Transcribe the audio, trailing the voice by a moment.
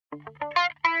Die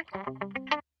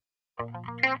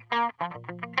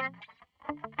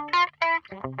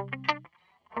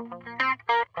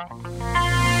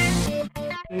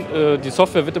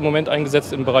Software wird im Moment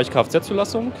eingesetzt im Bereich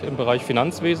Kfz-Zulassung, im Bereich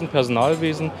Finanzwesen,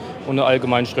 Personalwesen und der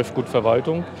allgemeinen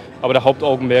Schriftgutverwaltung. Aber der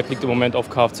Hauptaugenmerk liegt im Moment auf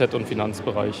Kfz- und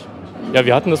Finanzbereich. Ja,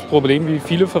 wir hatten das Problem, wie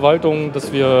viele Verwaltungen,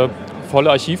 dass wir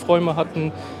volle Archivräume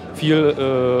hatten,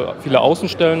 viele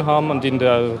Außenstellen haben, an denen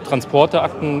der Transport der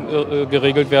Akten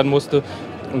geregelt werden musste.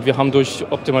 Und wir haben durch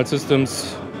Optimal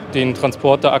Systems den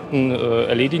Transport der Akten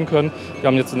erledigen können. Wir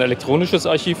haben jetzt ein elektronisches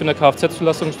Archiv in der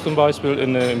Kfz-Zulassung zum Beispiel,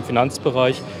 im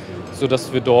Finanzbereich,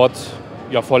 sodass wir dort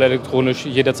voll elektronisch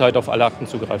jederzeit auf alle Akten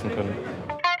zugreifen können.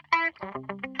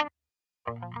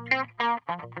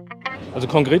 Also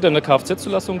konkret an der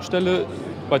Kfz-Zulassungsstelle,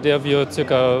 bei der wir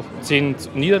ca. 10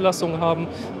 Niederlassungen haben,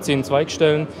 10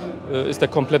 Zweigstellen, ist der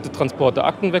komplette Transport der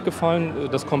Akten weggefallen,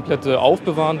 das komplette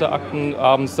Aufbewahren der Akten,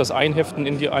 abends das Einheften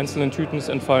in die einzelnen Tüten ist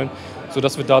entfallen,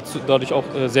 sodass wir dadurch auch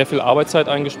sehr viel Arbeitszeit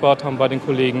eingespart haben bei den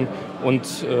Kollegen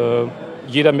und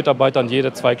jeder Mitarbeiter an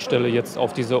jeder Zweigstelle jetzt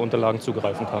auf diese Unterlagen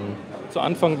zugreifen kann. Zu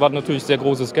Anfang war natürlich sehr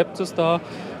große Skepsis da,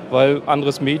 weil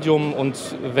anderes Medium und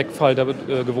Wegfall der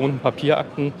gewohnten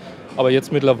Papierakten. Aber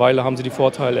jetzt mittlerweile haben sie die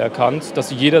Vorteile erkannt, dass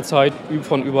sie jederzeit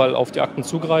von überall auf die Akten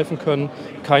zugreifen können,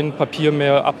 kein Papier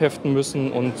mehr abheften müssen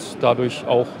und dadurch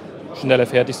auch schneller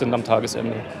fertig sind am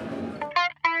Tagesende.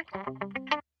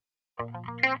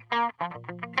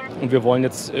 Und wir wollen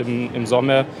jetzt im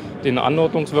Sommer den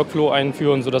Anordnungsworkflow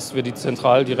einführen, sodass wir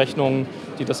zentral die Rechnungen,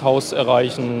 die das Haus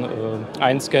erreichen,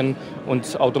 einscannen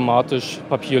und automatisch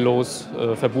papierlos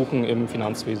verbuchen im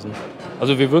Finanzwesen.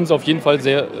 Also wir würden es auf jeden Fall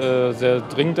sehr, sehr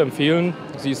dringend empfehlen.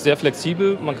 Sie ist sehr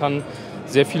flexibel, man kann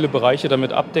sehr viele Bereiche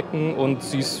damit abdecken und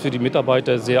sie ist für die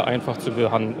Mitarbeiter sehr einfach zu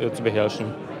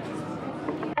beherrschen.